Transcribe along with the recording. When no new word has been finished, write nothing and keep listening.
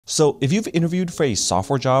So if you've interviewed for a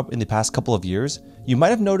software job in the past couple of years, you might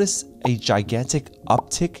have noticed a gigantic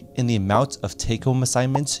uptick in the amount of take-home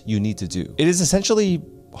assignments you need to do. It is essentially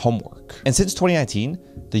homework. And since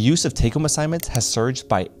 2019, the use of take-home assignments has surged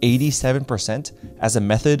by 87% as a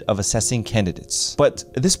method of assessing candidates. But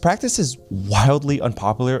this practice is wildly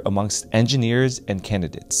unpopular amongst engineers and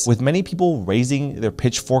candidates, with many people raising their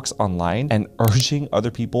pitchforks online and urging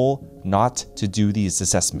other people not to do these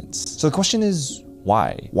assessments. So the question is,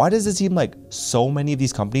 why? Why does it seem like so many of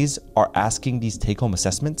these companies are asking these take-home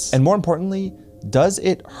assessments? And more importantly, does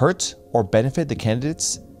it hurt or benefit the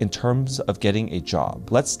candidates in terms of getting a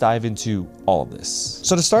job? Let's dive into all of this.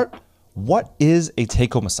 So to start, what is a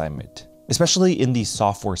take-home assignment, especially in the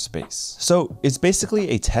software space? So it's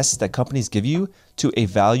basically a test that companies give you to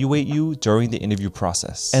evaluate you during the interview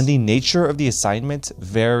process. And the nature of the assignment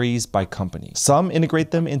varies by company. Some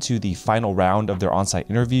integrate them into the final round of their on-site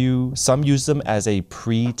interview. Some use them as a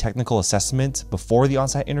pre-technical assessment before the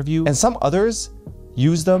on-site interview. And some others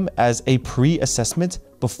use them as a pre-assessment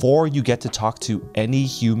before you get to talk to any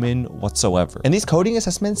human whatsoever. And these coding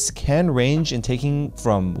assessments can range in taking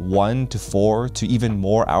from 1 to 4 to even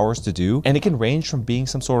more hours to do. And it can range from being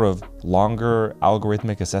some sort of longer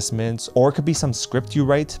algorithmic assessments, or it could be some script you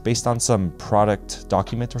write based on some product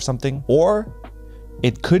document or something. Or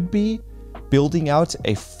it could be building out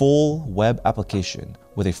a full web application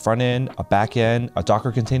with a front end, a back end, a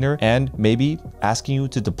Docker container, and maybe asking you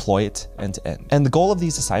to deploy it end to end. And the goal of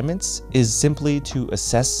these assignments is simply to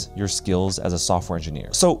assess your skills as a software engineer.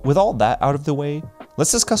 So with all that out of the way,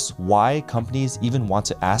 let's discuss why companies even want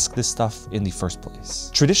to ask this stuff in the first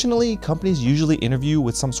place. Traditionally, companies usually interview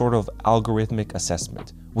with some sort of algorithmic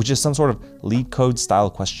assessment, which is some sort of lead code style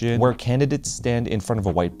question where candidates stand in front of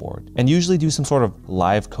a whiteboard and usually do some sort of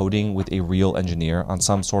live coding with a real engineer on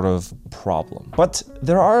some sort of problem. But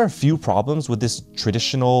there are a few problems with this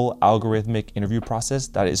traditional algorithmic interview process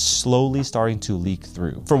that is slowly starting to leak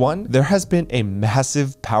through. For one, there has been a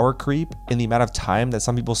massive power creep in the amount of time that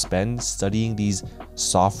some people spend studying these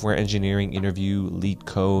software engineering interview lead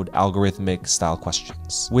code algorithmic style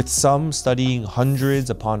questions, with some studying hundreds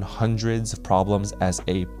upon hundreds of problems as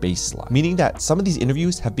a baseline, meaning that some of these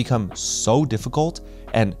interviews have become so difficult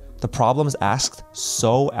and the problems asked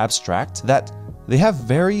so abstract that they have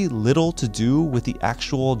very little to do with the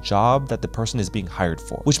actual job that the person is being hired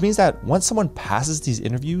for. Which means that once someone passes these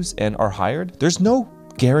interviews and are hired, there's no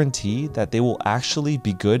guarantee that they will actually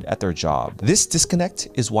be good at their job. This disconnect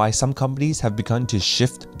is why some companies have begun to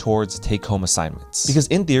shift towards take-home assignments. Because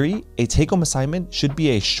in theory, a take-home assignment should be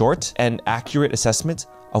a short and accurate assessment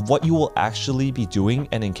of what you will actually be doing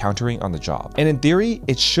and encountering on the job. And in theory,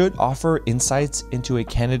 it should offer insights into a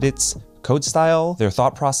candidate's code style, their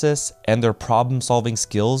thought process, and their problem-solving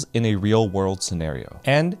skills in a real-world scenario.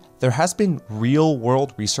 And there has been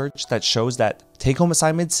real-world research that shows that take-home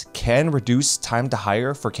assignments can reduce time to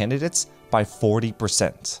hire for candidates by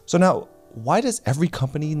 40%. So now, why does every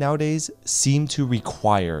company nowadays seem to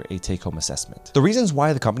require a take-home assessment? The reasons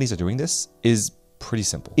why the companies are doing this is pretty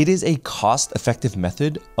simple. It is a cost-effective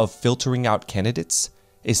method of filtering out candidates,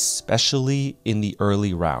 especially in the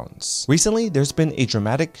early rounds. Recently, there's been a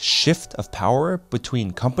dramatic shift of power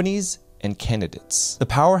between companies and candidates. The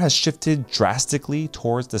power has shifted drastically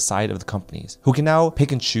towards the side of the companies, who can now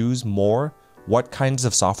pick and choose more what kinds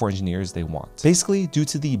of software engineers they want. Basically, due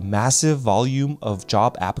to the massive volume of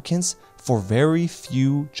job applicants for very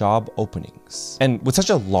few job openings. And with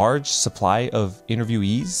such a large supply of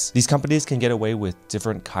interviewees, these companies can get away with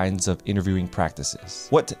different kinds of interviewing practices.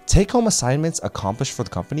 What take-home assignments accomplish for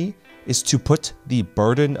the company is to put the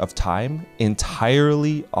burden of time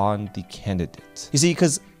entirely on the candidate. You see,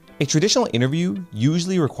 because a traditional interview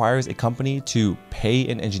usually requires a company to pay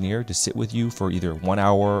an engineer to sit with you for either 1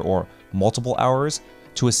 hour or multiple hours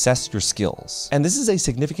to assess your skills. And this is a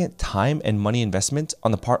significant time and money investment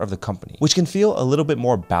on the part of the company, which can feel a little bit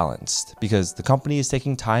more balanced because the company is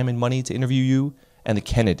taking time and money to interview you and the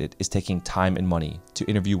candidate is taking time and money to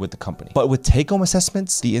interview with the company. But with take-home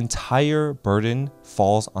assessments, the entire burden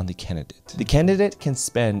falls on the candidate. The candidate can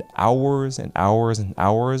spend hours and hours and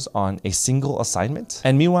hours on a single assignment.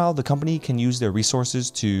 And meanwhile, the company can use their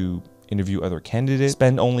resources to interview other candidates,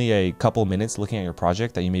 spend only a couple minutes looking at your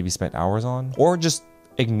project that you maybe spent hours on, or just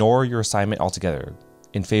ignore your assignment altogether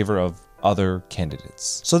in favor of other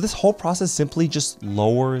candidates. So this whole process simply just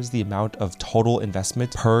lowers the amount of total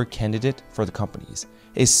investment per candidate for the companies,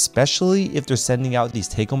 especially if they're sending out these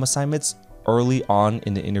take-home assignments early on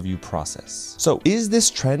in the interview process. So is this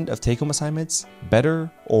trend of take-home assignments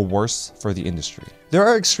better or worse for the industry? There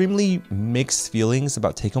are extremely mixed feelings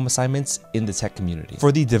about take-home assignments in the tech community.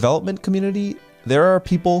 For the development community, there are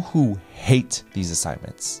people who hate these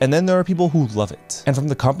assignments, and then there are people who love it. And from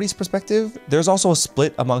the company's perspective, there's also a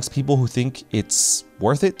split amongst people who think it's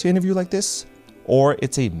worth it to interview like this, or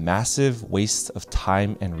it's a massive waste of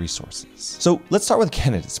time and resources. So let's start with the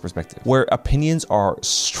candidate's perspective, where opinions are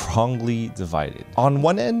strongly divided. On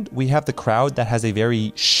one end, we have the crowd that has a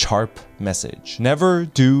very sharp message. Never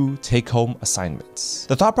do take-home assignments.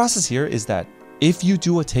 The thought process here is that if you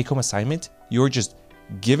do a take-home assignment, you're just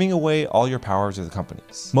giving away all your power to the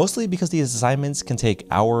companies. Mostly because these assignments can take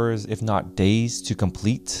hours, if not days, to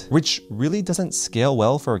complete, which really doesn't scale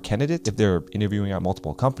well for a candidate if they're interviewing at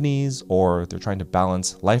multiple companies, or they're trying to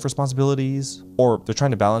balance life responsibilities, or they're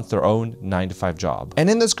trying to balance their own 9-to-5 job. And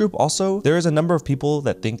in this group also, there is a number of people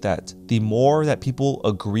that think that the more that people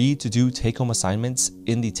agree to do take-home assignments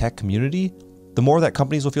in the tech community, the more that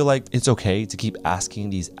companies will feel like it's okay to keep asking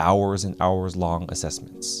these hours and hours long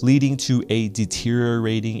assessments, leading to a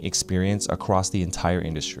deteriorating experience across the entire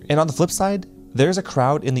industry. And on the flip side, there's a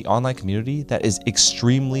crowd in the online community that is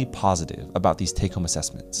extremely positive about these take-home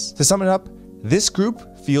assessments. To sum it up, this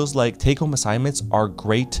group feels like take-home assignments are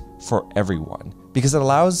great for everyone because it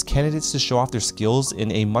allows candidates to show off their skills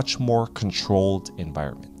in a much more controlled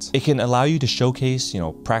environment. It can allow you to showcase,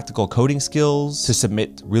 practical coding skills, to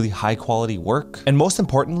submit really high quality work, and most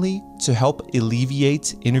importantly, to help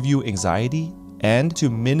alleviate interview anxiety and to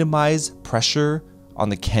minimize pressure on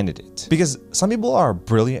the candidate. Because some people are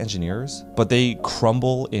brilliant engineers, but they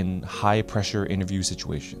crumble in high pressure interview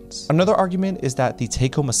situations. Another argument is that the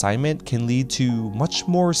take-home assignment can lead to much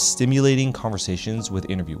more stimulating conversations with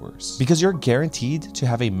interviewers. Because you're guaranteed to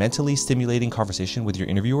have a mentally stimulating conversation with your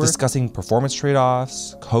interviewer, discussing performance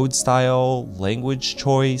trade-offs, code style, language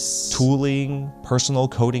choice, tooling, personal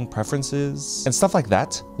coding preferences, and stuff like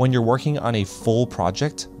that when you're working on a full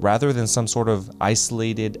project rather than some sort of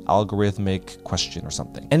isolated algorithmic question or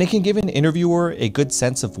something. And it can give an interviewer a good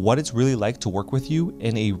sense of what it's really like to work with you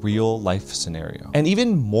in a real life scenario. And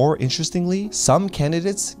even more interestingly, some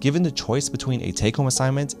candidates, given the choice between a take-home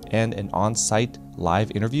assignment and an on-site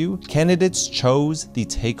live interview, candidates chose the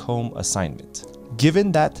take-home assignment,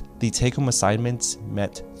 given that the take-home assignments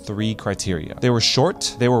met 3 criteria. They were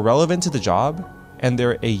short, they were relevant to the job, and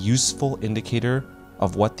they're a useful indicator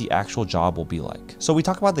of what the actual job will be like. So we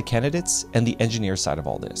talk about the candidates and the engineer side of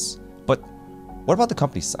all this, but what about the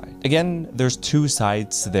company side? Again, there's 2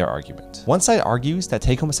 sides to their argument. One side argues that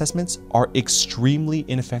take-home assessments are extremely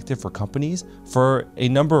ineffective for companies for a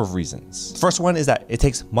number of reasons. The first one is that it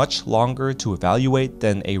takes much longer to evaluate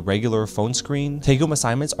than a regular phone screen. Take-home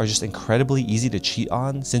assignments are just incredibly easy to cheat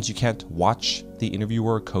on since you can't watch the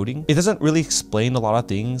interviewer coding. It doesn't really explain a lot of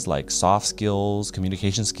things like soft skills,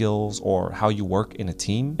 communication skills, or how you work in a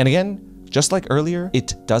team. And again, just like earlier,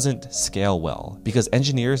 it doesn't scale well because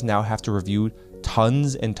engineers now have to review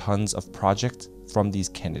tons and tons of projects from these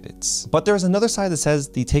candidates. But there's another side that says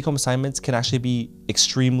the take-home assignments can actually be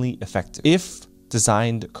extremely effective if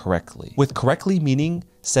designed correctly. With correctly meaning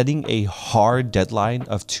setting a hard deadline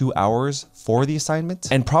of 2 hours for the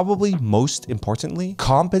assignment, and probably most importantly,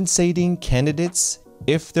 compensating candidates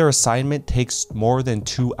if their assignment takes more than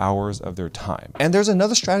 2 hours of their time. And there's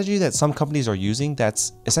another strategy that some companies are using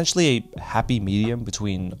that's essentially a happy medium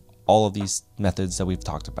between all of these methods that we've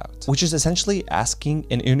talked about, which is essentially asking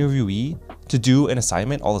an interviewee to do an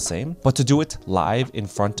assignment all the same, but to do it live in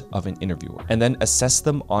front of an interviewer and then assess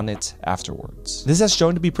them on it afterwards. This has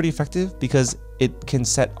shown to be pretty effective because it can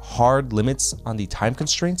set hard limits on the time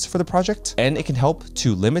constraints for the project, and it can help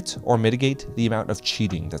to limit or mitigate the amount of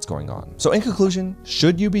cheating that's going on. So in conclusion,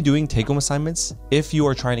 should you be doing take-home assignments if you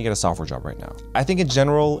are trying to get a software job right now? I think in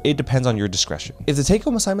general, it depends on your discretion. If the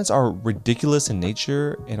take-home assignments are ridiculous in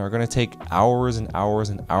nature and are going to take hours and hours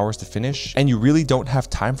and hours to finish, and you really don't have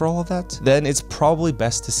time for all of that, then it's probably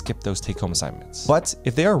best to skip those take-home assignments. But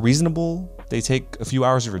if they are reasonable, they take a few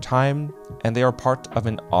hours of your time, and they are part of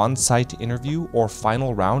an on-site interview or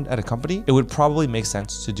final round at a company, it would probably make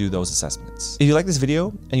sense to do those assessments. If you like this video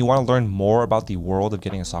and you want to learn more about the world of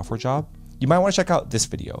getting a software job, you might want to check out this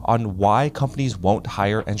video on why companies won't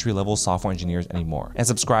hire entry-level software engineers anymore, and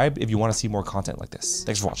subscribe if you want to see more content like this.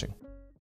 Thanks for watching.